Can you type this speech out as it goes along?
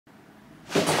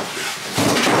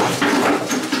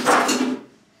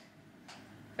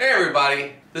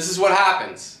everybody. This is what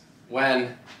happens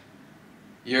when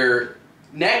you're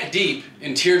neck deep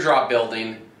in teardrop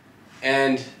building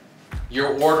and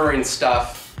you're ordering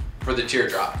stuff for the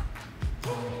teardrop.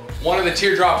 One of the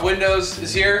teardrop windows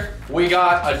is here. We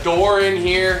got a door in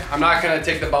here. I'm not gonna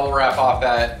take the bubble wrap off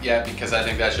that yet because I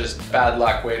think that's just bad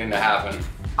luck waiting to happen.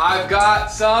 I've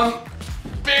got some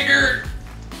bigger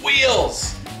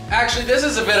wheels. Actually, this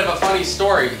is a bit of a funny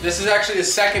story. This is actually the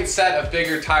second set of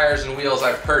bigger tires and wheels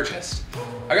I've purchased.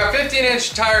 I got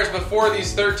 15-inch tires before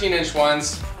these 13-inch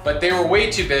ones, but they were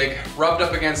way too big, rubbed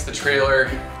up against the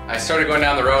trailer. I started going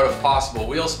down the road of possible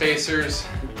wheel spacers.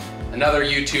 Another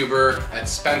YouTuber at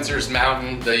Spencer's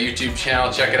Mountain, the YouTube channel,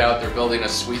 check it out. They're building a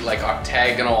sweet like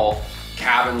octagonal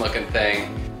cabin looking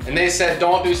thing. And they said,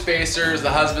 don't do spacers. The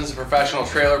husband's a professional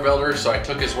trailer builder, so I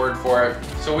took his word for it.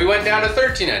 So we went down to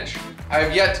 13-inch. I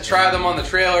have yet to try them on the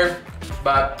trailer,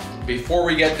 but before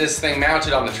we get this thing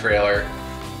mounted on the trailer,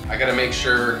 I gotta make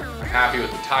sure I'm happy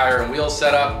with the tire and wheel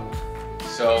setup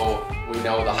so we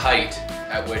know the height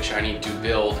at which I need to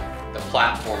build the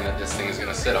platform that this thing is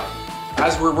gonna sit on.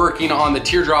 As we're working on the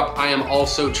teardrop, I am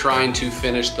also trying to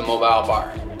finish the mobile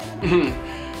bar.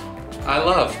 I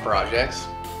love projects.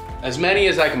 As many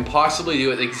as I can possibly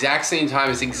do at the exact same time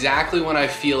is exactly when I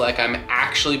feel like I'm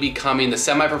actually becoming the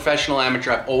semi-professional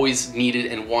amateur I've always needed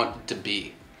and want to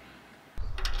be.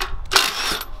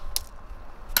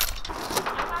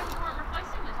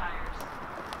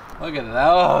 Look at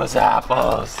those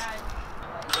apples.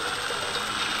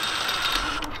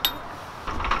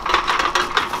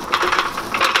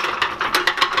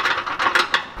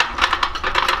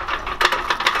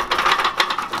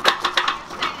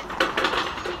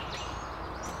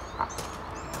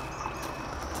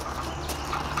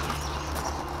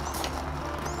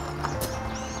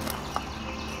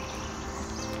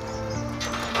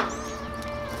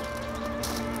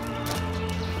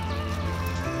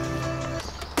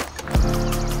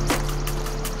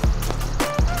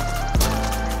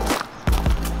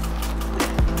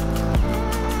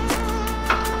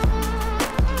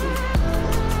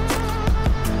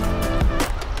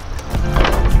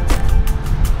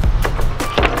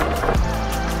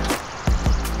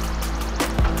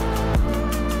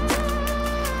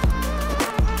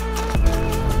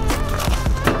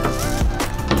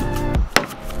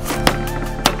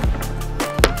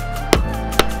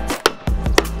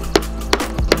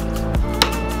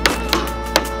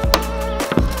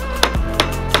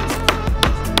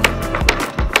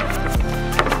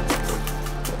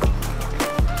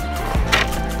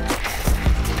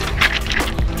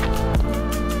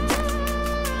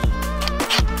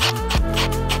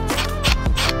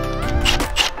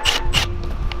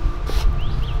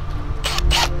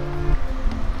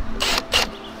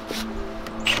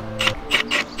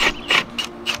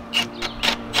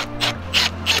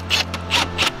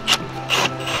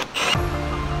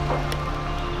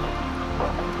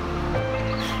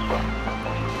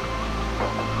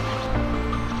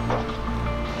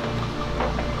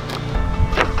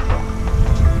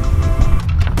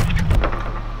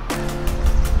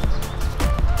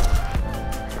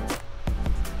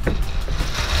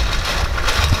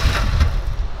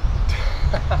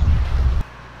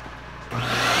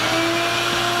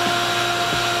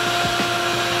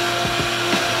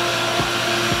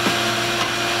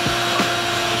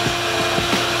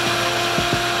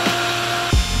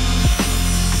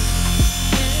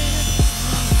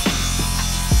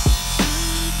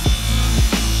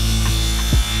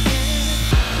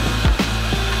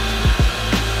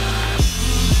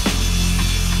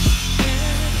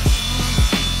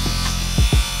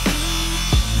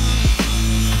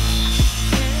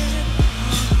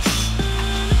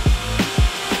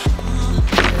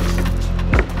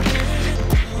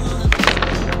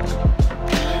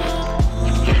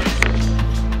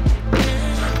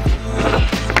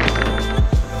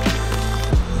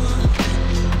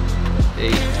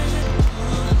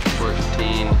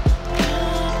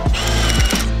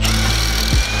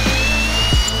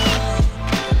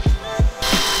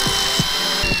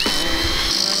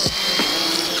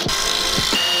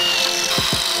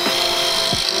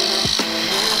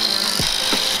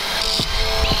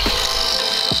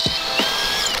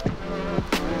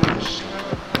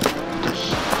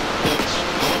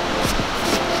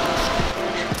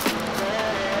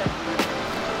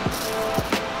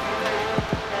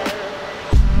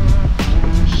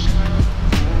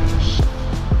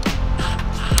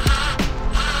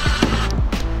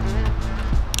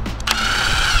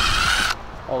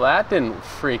 Well, that didn't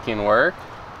freaking work.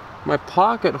 My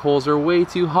pocket holes are way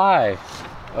too high.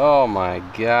 Oh my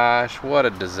gosh, what a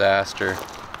disaster.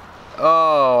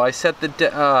 Oh, I set the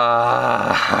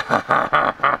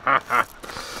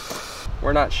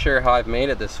We're not sure how I've made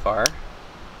it this far,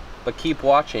 but keep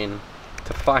watching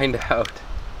to find out.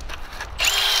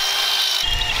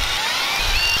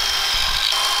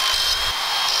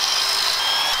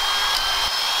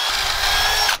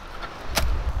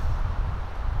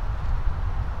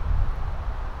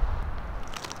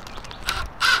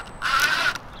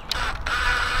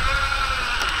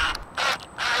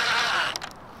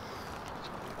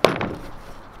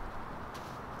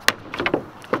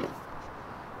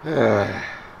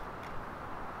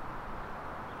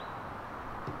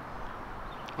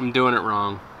 I'm doing it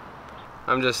wrong.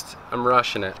 I'm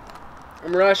rushing it.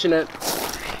 I'm rushing it.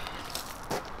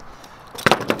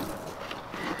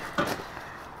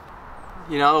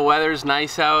 You know, the weather's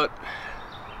nice out,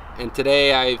 and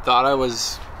today I thought I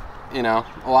was, you know,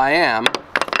 well, I am.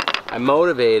 I'm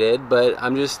motivated, but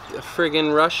I'm just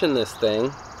friggin' rushing this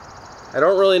thing. I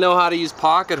don't really know how to use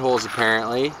pocket holes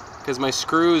apparently, because my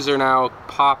screws are now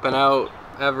popping out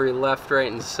every left,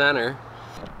 right, and center.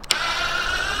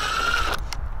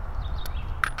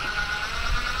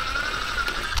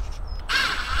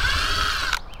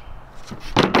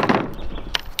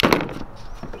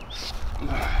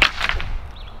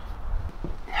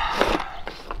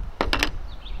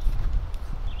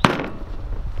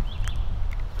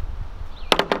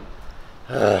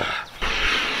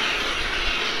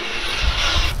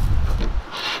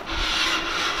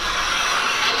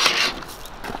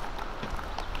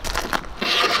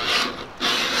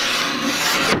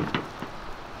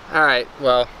 Alright,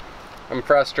 well, I'm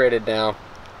frustrated now.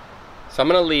 So I'm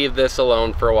gonna leave this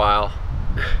alone for a while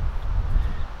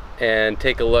and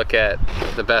take a look at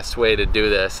the best way to do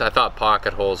this. I thought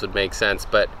pocket holes would make sense,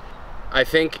 but I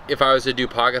think if I was to do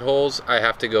pocket holes, I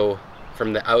have to go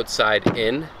from the outside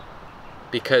in,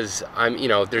 because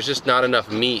there's just not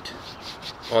enough meat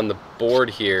on the board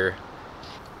here,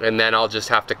 and then I'll just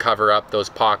have to cover up those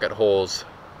pocket holes,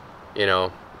 you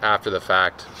know, after the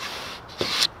fact.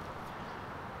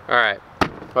 Alright,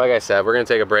 like I said, we're gonna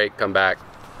take a break, come back.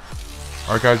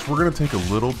 Alright guys, we're gonna take a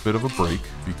little bit of a break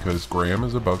because Graham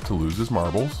is about to lose his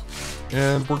marbles,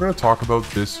 and we're gonna talk about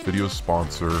this video's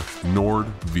sponsor,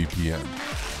 NordVPN.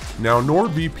 Now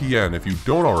NordVPN, if you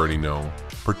don't already know,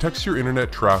 protects your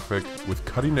internet traffic with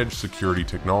cutting-edge security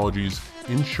technologies,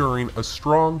 ensuring a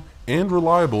strong and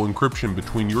reliable encryption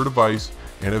between your device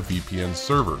and a VPN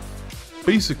server.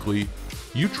 Basically,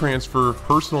 you transfer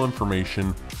personal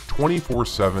information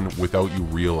 24/7 without you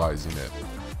realizing it.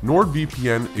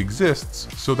 NordVPN exists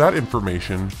so that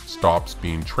information stops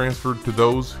being transferred to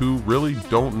those who really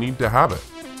don't need to have it.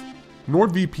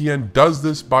 NordVPN does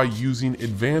this by using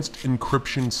advanced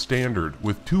encryption standard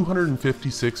with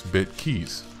 256-bit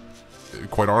keys.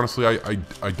 Quite honestly,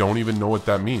 I don't even know what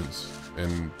that means.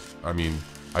 And I mean,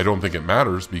 I don't think it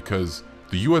matters because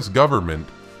the US government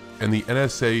and the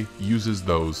NSA uses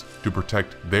those to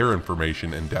protect their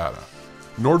information and data.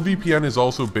 NordVPN is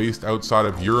also based outside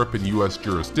of Europe and US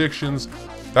jurisdictions.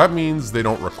 That means they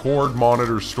don't record,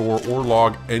 monitor, store, or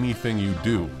log anything you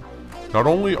do. Not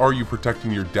only are you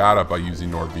protecting your data by using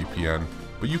NordVPN,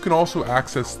 but you can also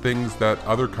access things that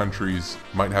other countries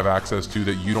might have access to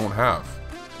that you don't have.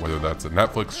 Whether that's a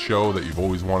Netflix show that you've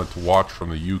always wanted to watch from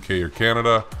the UK or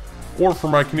Canada, or for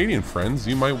my Canadian friends,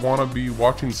 you might want to be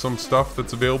watching some stuff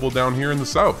that's available down here in the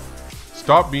South.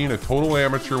 Stop being a total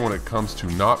amateur when it comes to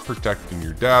not protecting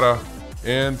your data,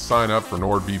 and sign up for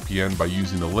NordVPN by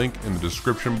using the link in the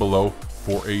description below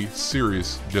for a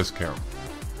serious discount.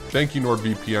 Thank you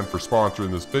NordVPN for sponsoring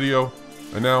this video,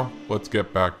 and now let's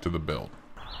get back to the build.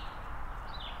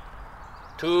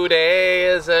 Today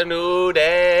is a new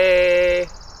day.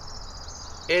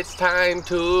 It's time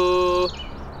to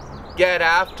get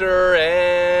after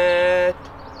it.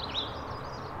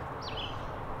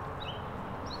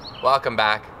 Welcome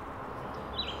back.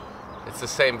 It's the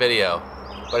same video,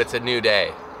 but it's a new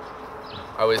day.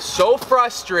 I was so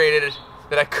frustrated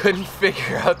that I couldn't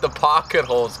figure out the pocket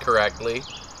holes correctly,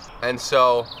 and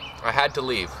so I had to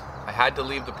leave. I had to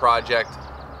leave the project.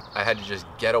 I had to just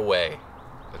get away,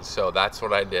 and so that's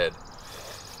what I did.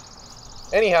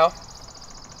 Anyhow,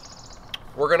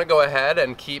 we're gonna go ahead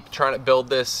and keep trying to build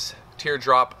this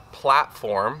teardrop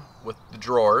platform with the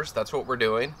drawers. That's what we're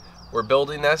doing. We're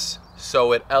building this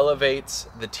so it elevates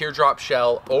the teardrop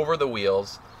shell over the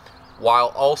wheels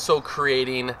while also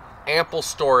creating ample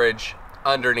storage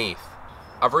underneath.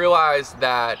 I've realized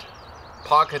that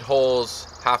pocket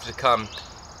holes have to come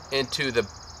into the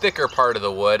thicker part of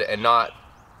the wood and not,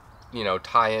 you know,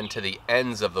 tie into the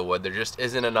ends of the wood. There just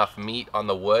isn't enough meat on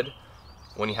the wood.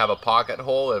 When you have a pocket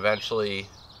hole, it eventually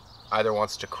either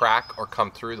wants to crack or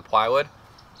come through the plywood.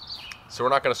 So we're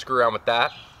not going to screw around with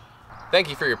that. Thank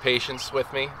you for your patience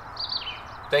with me.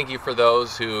 Thank you for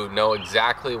those who know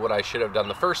exactly what I should have done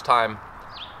the first time,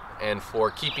 and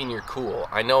for keeping your cool.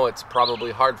 I know it's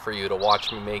probably hard for you to watch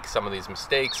me make some of these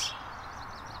mistakes,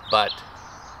 but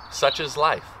such is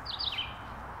life.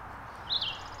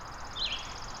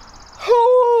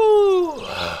 Whew.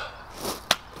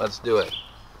 Let's do it.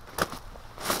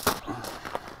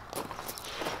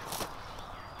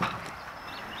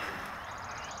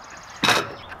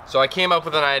 So I came up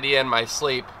with an idea in my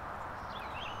sleep.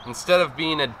 Instead of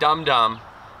being a dum-dum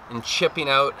and chipping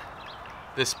out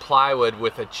this plywood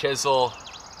with a chisel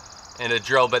and a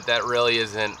drill bit that really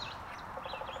isn't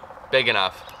big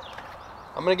enough,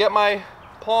 I'm gonna get my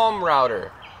palm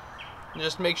router and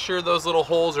just make sure those little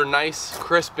holes are nice,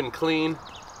 crisp, and clean.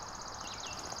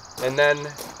 And then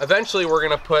eventually we're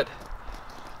gonna put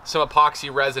some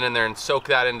epoxy resin in there and soak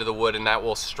that into the wood, and that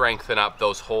will strengthen up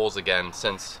those holes again,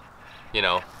 since, you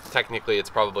know, technically it's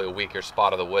probably a weaker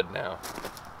spot of the wood now.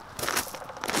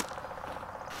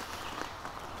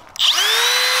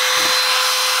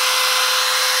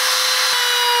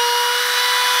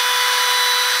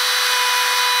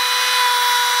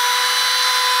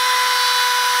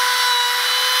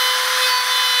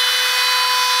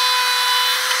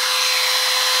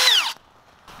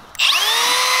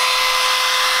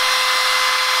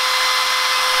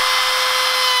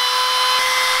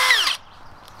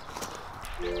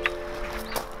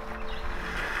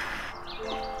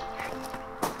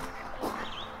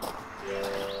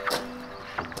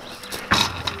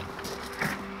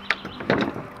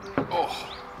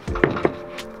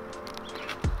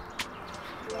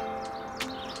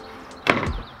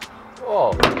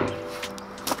 Oh,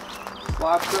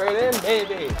 slops right in,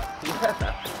 baby.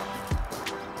 Yeah.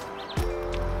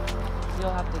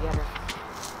 You'll have to get her.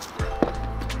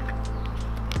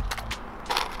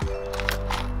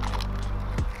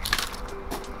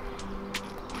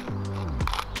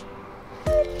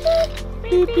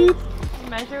 Beep, beep.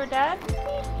 Measure, Dad.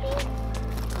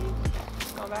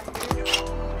 Go back here.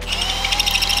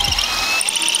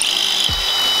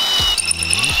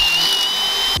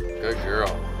 Good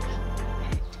girl.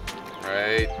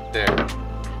 Right there.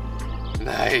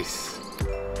 Nice.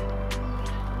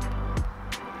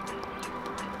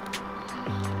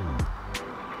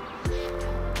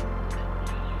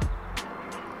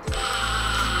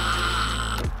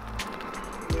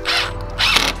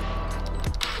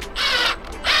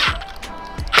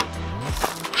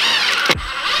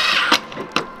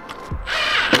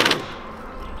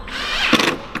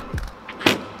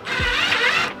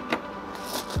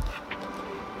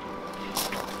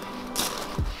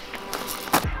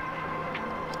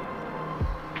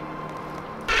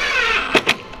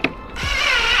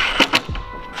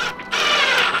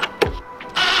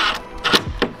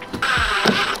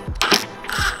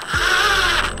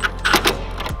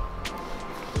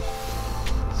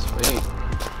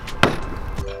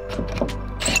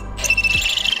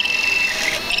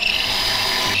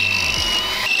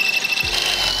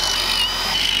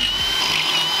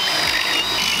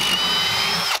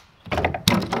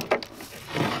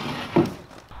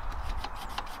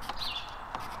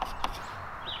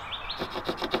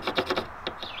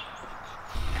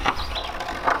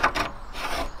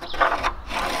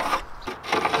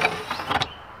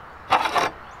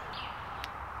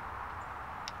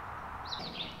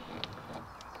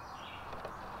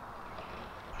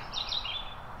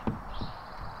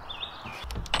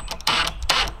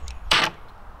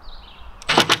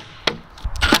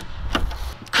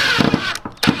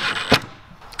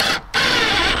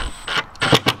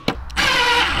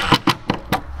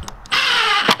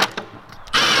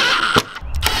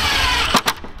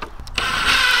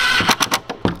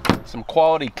 Some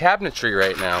quality cabinetry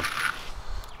right now.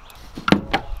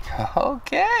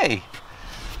 Okay.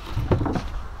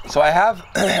 So I have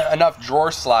enough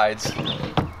drawer slides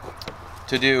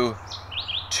to do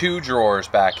 2 drawers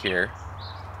back here,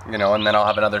 you know, and then I'll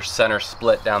have another center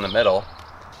split down the middle.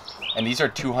 And these are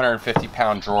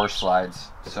 250-pound drawer slides.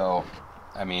 So,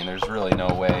 I mean, there's really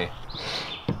no way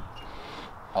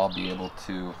I'll be able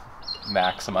to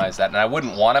maximize that. And I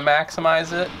wouldn't want to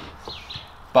maximize it,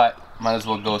 but might as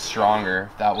well go stronger.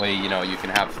 That way, you know, you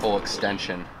can have full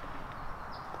extension.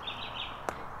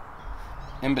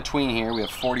 In between here, we have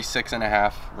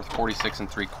 46.5 or 46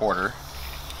 3/4,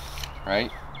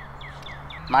 right?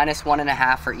 Minus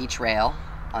 1.5 for each rail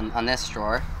on this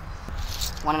drawer.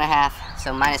 1.5,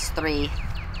 so minus 3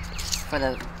 for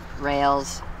the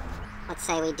rails. Let's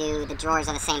say we do the drawers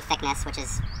of the same thickness, which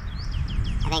is,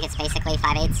 I think it's basically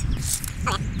 5/8.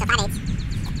 Okay, so 5/8.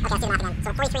 Okay, let's do the math again.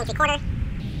 So 43 3/4.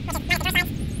 Which is minus the first side.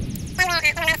 Then we're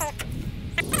minus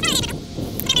 3.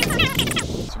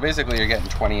 So basically you're getting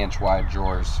 20-inch wide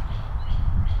drawers,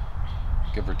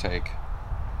 give or take.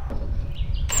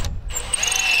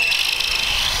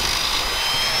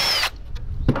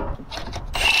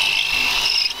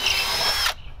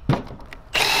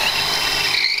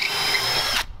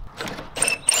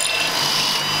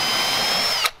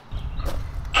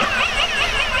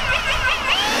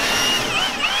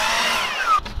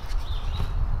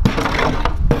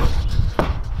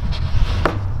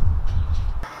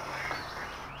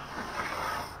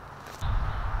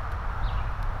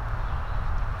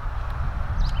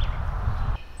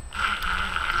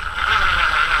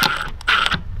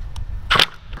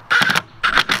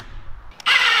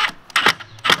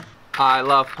 I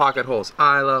love pocket holes.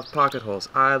 I love pocket holes.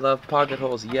 I love pocket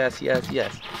holes. Yes, yes,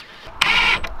 yes.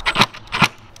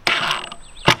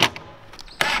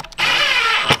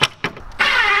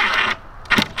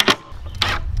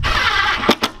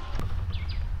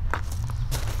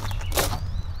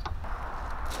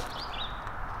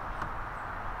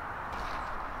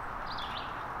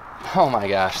 Oh my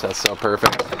gosh, that's so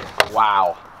perfect.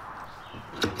 Wow.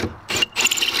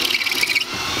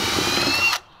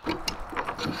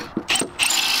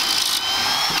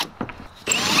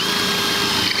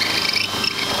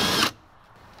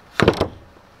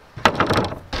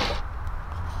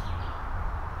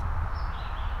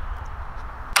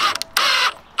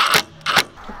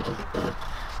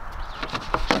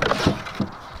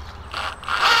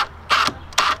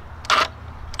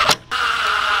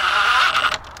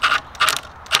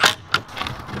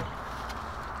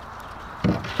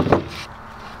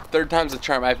 Third time's the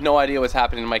charm. I have no idea what's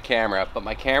happening to my camera, but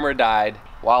my camera died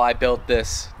while I built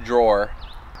this drawer.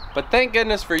 But thank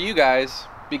goodness for you guys,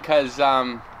 because,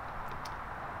 well,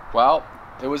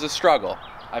 it was a struggle.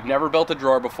 I've never built a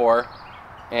drawer before,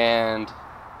 and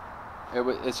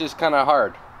it's just kind of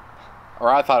hard. Or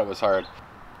I thought it was hard.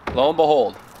 Lo and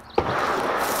behold,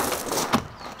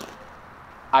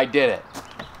 I did it.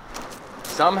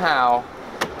 Somehow,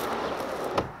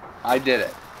 I did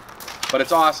it. But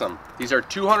it's awesome. These are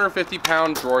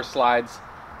 250-pound drawer slides.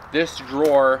 This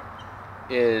drawer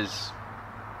is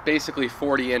basically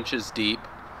 40 inches deep.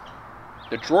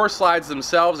 The drawer slides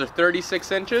themselves are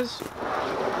 36 inches,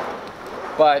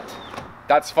 but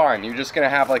that's fine. You're just gonna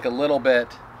have like a little bit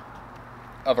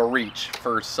of a reach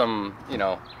for some, you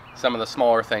know, some of the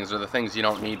smaller things or the things you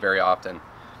don't need very often.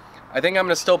 I think I'm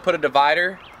gonna still put a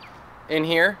divider in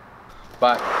here,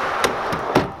 but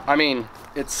I mean,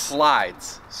 it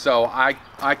slides, so I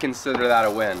consider that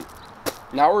a win.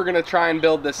 Now we're gonna try and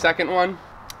build the second one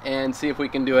and see if we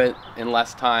can do it in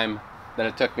less time than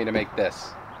it took me to make this.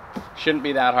 Shouldn't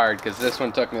be that hard, because this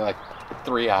one took me like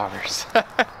 3 hours. A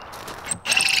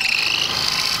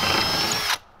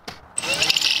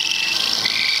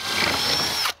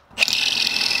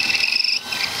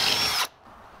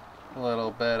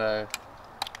little bit of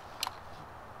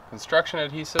construction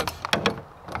adhesive.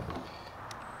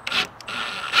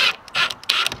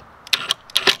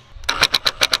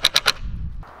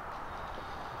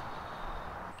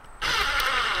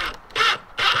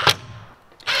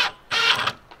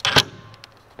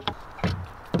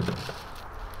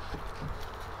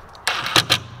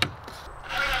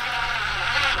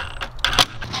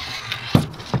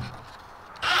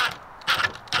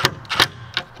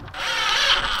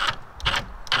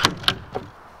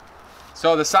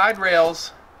 So the side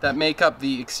rails that make up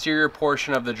the exterior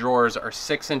portion of the drawers are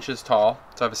 6 inches tall.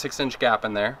 So I have a 6-inch gap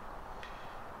in there.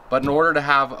 But in order to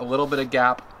have a little bit of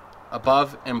gap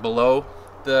above and below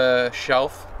the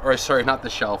shelf, or sorry, not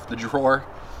the shelf, the drawer,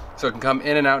 so it can come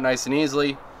in and out nice and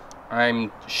easily,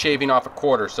 I'm shaving off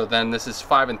 1/4. So then this is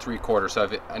 5 3/4. So I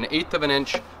have 1/8 of an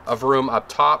inch of room up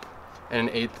top and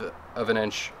 1/8 of an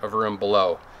inch of room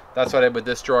below. That's what I did with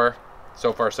this drawer.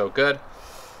 So far so good.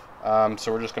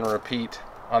 So we're just going to repeat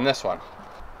on this one.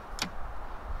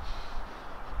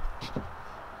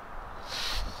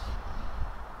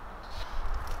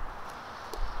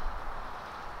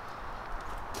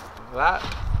 That,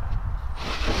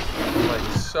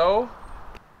 like so.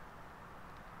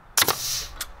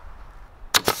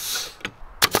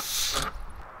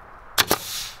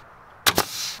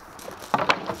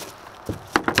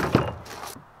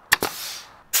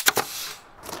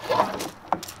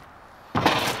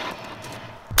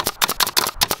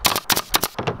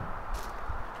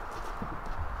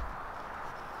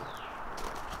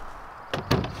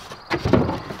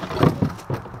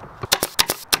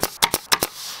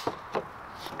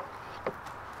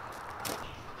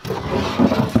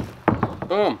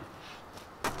 Boom.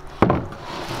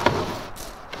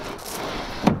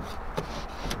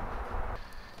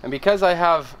 And because I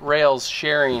have rails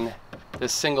sharing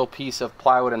this single piece of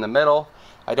plywood in the middle.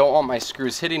 I don't want my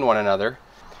screws hitting one another.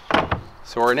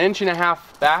 So we're 1.5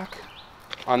 inches back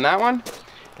on that one,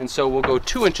 and so we'll go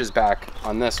 2 inches back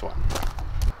on this one.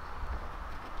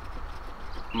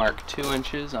 Mark 2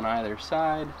 inches on either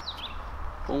side.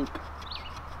 Boom.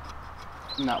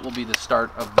 And that will be the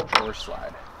start of the drawer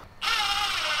slide.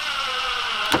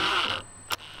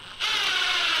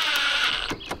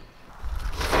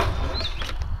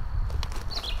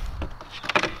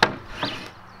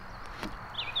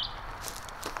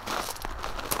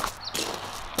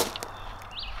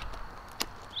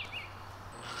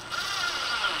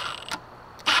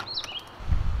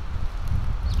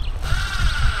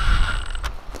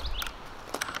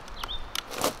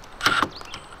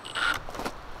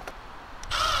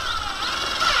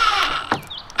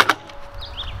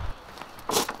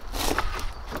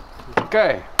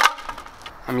 Okay,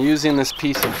 I'm using this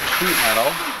piece of sheet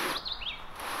metal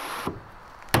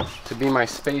to be my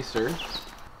spacer.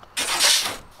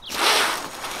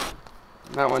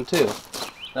 That one too.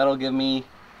 That'll give me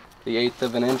the 1/8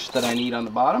 of an inch that I need on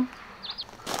the bottom.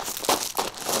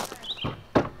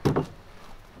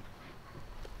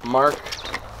 Mark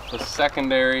the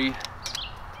secondary .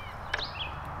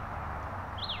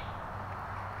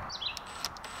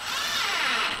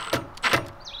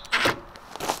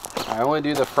 I only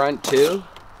do the front too,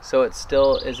 so it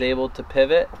still is able to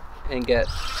pivot and get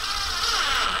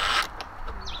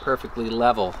perfectly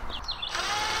level.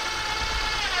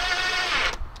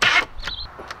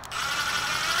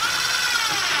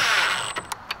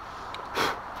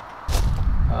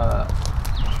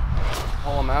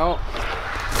 Pull them out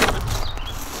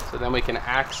so then we can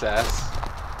access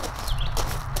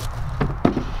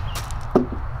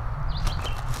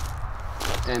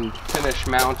and finish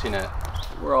mounting it.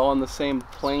 We're all on the same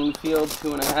playing field,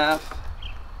 2.5.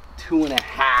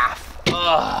 2.5.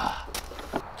 Ugh.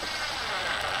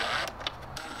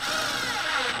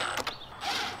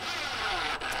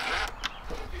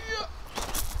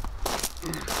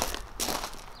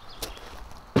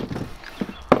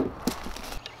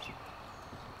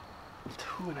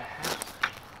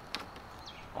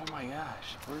 Oh my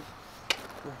gosh, we're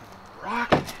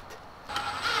rocking it.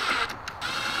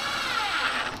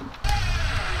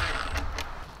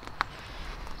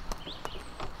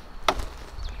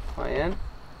 Am I in?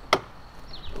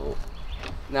 Oh,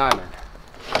 now I'm in.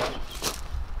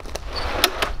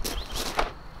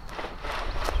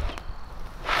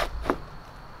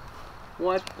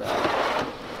 What the?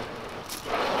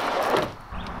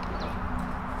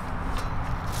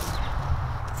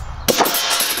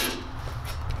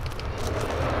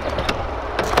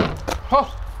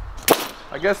 Oh,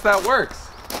 I guess that works.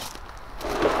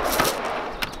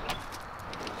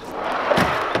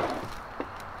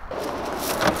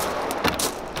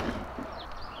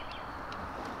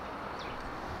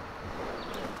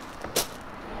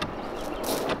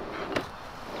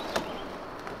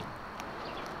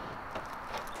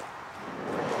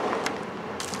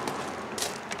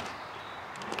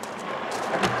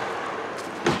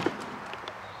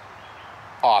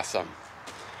 Awesome.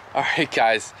 All right,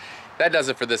 guys, that does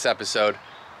it for this episode.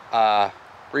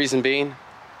 Reason being,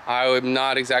 I'm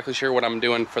not exactly sure what I'm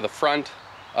doing for the front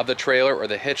of the trailer or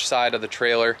the hitch side of the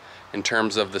trailer in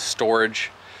terms of the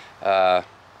storage. I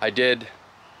did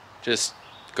just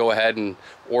go ahead and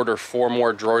order 4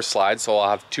 more drawer slides, so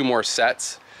I'll have 2 more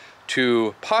sets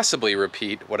to possibly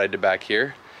repeat what I did back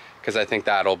here, because I think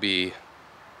that'll be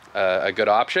a good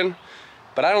option.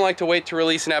 But I don't like to wait to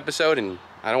release an episode, and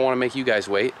I don't want to make you guys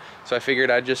wait, so I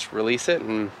figured I'd just release it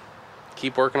and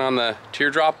keep working on the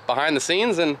teardrop behind the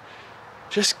scenes and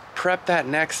just prep that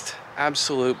next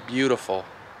absolute beautiful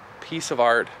piece of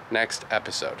art next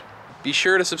episode. Be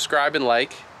sure to subscribe and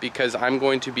like, because I'm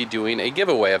going to be doing a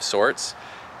giveaway of sorts,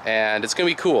 and it's gonna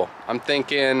be cool. I'm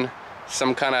thinking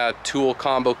some kind of tool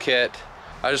combo kit.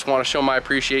 I just want to show my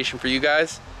appreciation for you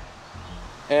guys,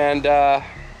 and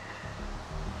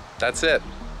that's it.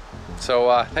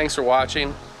 So thanks for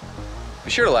watching.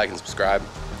 Be sure to like and subscribe.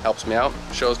 Helps me out.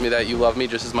 Shows me that you love me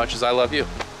just as much as I love you.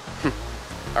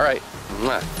 All right.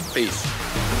 Peace.